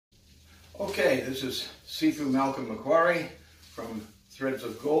Okay, this is Sifu MacQuarrie from Threads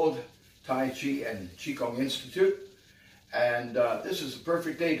of Gold, Tai Chi and Qigong Institute. And this is the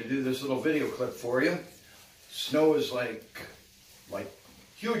perfect day to do this little video clip for you. Snow is like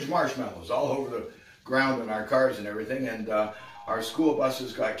huge marshmallows all over the ground in our cars and everything. And our school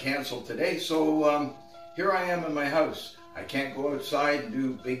buses got canceled today. So here I am in my house. I can't go outside and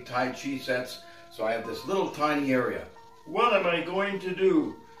do big Tai Chi sets. So I have this little tiny area. What am I going to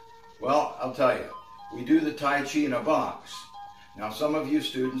do? Well, I'll tell you, we do the Tai Chi in a box. Now, some of you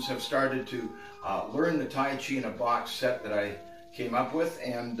students have started to learn the Tai Chi in a box set that I came up with,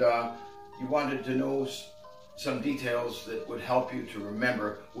 and you wanted to know some details that would help you to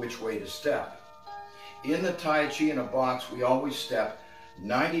remember which way to step. In the Tai Chi in a box, we always step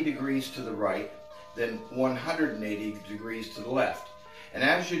 90 degrees to the right, then 180 degrees to the left. And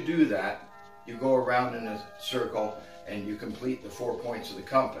as you do that, you go around in a circle and you complete the 4 points of the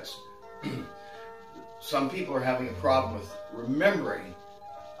compass. Some people are having a problem with remembering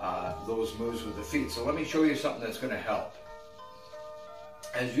those moves with the feet. So let me show you something that's going to help.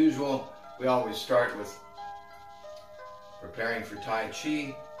 As usual, we always start with preparing for Tai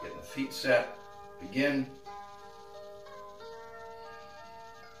Chi, getting the feet set, begin.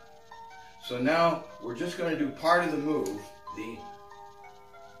 So now we're just going to do part of the move, the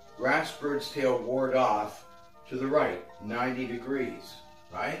grass bird's tail ward off to the right, 90 degrees,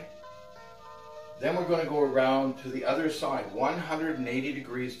 right? Then we're going to go around to the other side, 180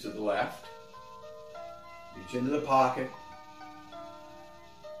 degrees to the left. Reach into the pocket.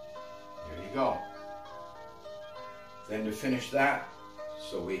 There you go. Then to finish that,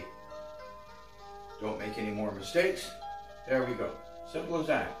 so we don't make any more mistakes, there we go. Simple as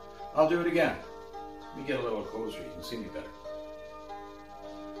that. I'll do it again. Let me get a little closer, you can see me better.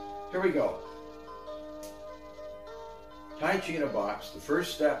 Here we go. Tai Chi in a box, the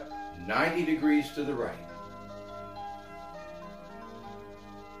first step, 90 degrees to the right.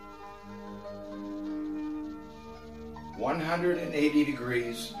 (180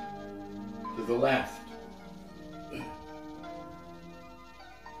 degrees to the left.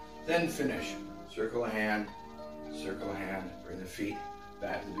 Then finish. Circle a hand, bring the feet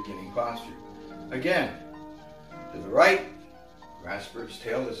back to the beginning posture. Again, to the right, grass bird's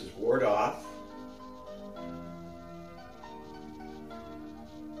tail, this is ward off.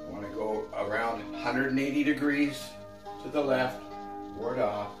 Want to go around 180 degrees to the left, ward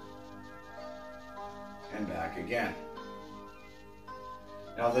off, and back again.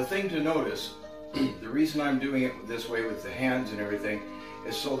 Now the thing to notice, the reason I'm doing it this way with the hands and everything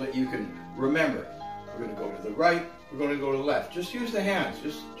is so that you can remember. We're going to go to the right, we're going to go to the left. Just use the hands,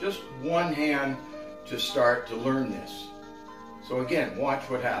 just one hand to start to learn this. So again, watch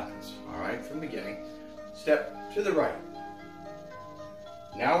what happens. All right, from the beginning, step to the right.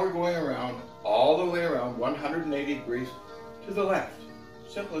 Now we're going around, all the way around, 180 degrees to the left.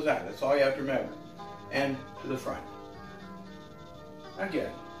 Simple as that. That's all you have to remember. And to the front.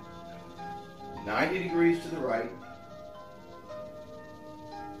 Again, 90 degrees to the right,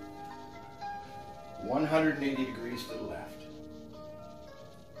 180 degrees to the left,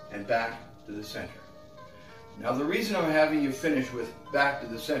 and back to the center. Now the reason I'm having you finish with back to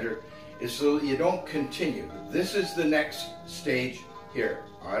the center is so that you don't continue. This is the next stage here.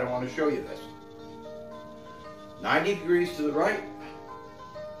 All right, I want to show you this. 90 degrees to the right,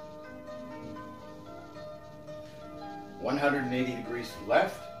 180 degrees to the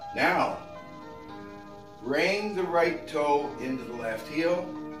left. Now, bring the right toe into the left heel,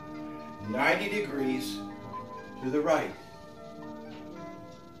 90 degrees to the right.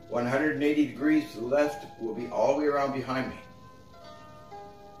 180 degrees to the left will be all the way around behind me.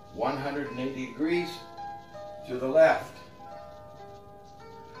 180 degrees to the left.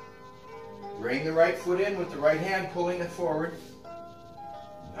 Bring the right foot in with the right hand, pulling it forward.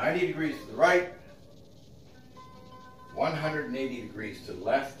 90 degrees to the right. 180 degrees to the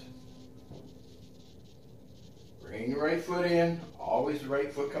left. Bring the right foot in. Always the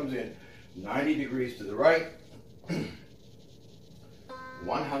right foot comes in. 90 degrees to the right.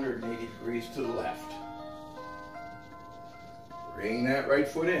 180 degrees to the left. Bring that right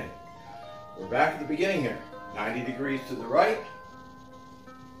foot in. We're back at the beginning here. 90 degrees to the right.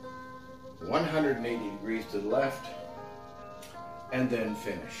 180 degrees to the left, and then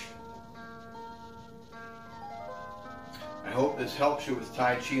finish. I hope this helps you with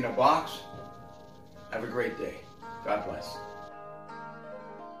Tai Chi in a box. Have a great day. God bless.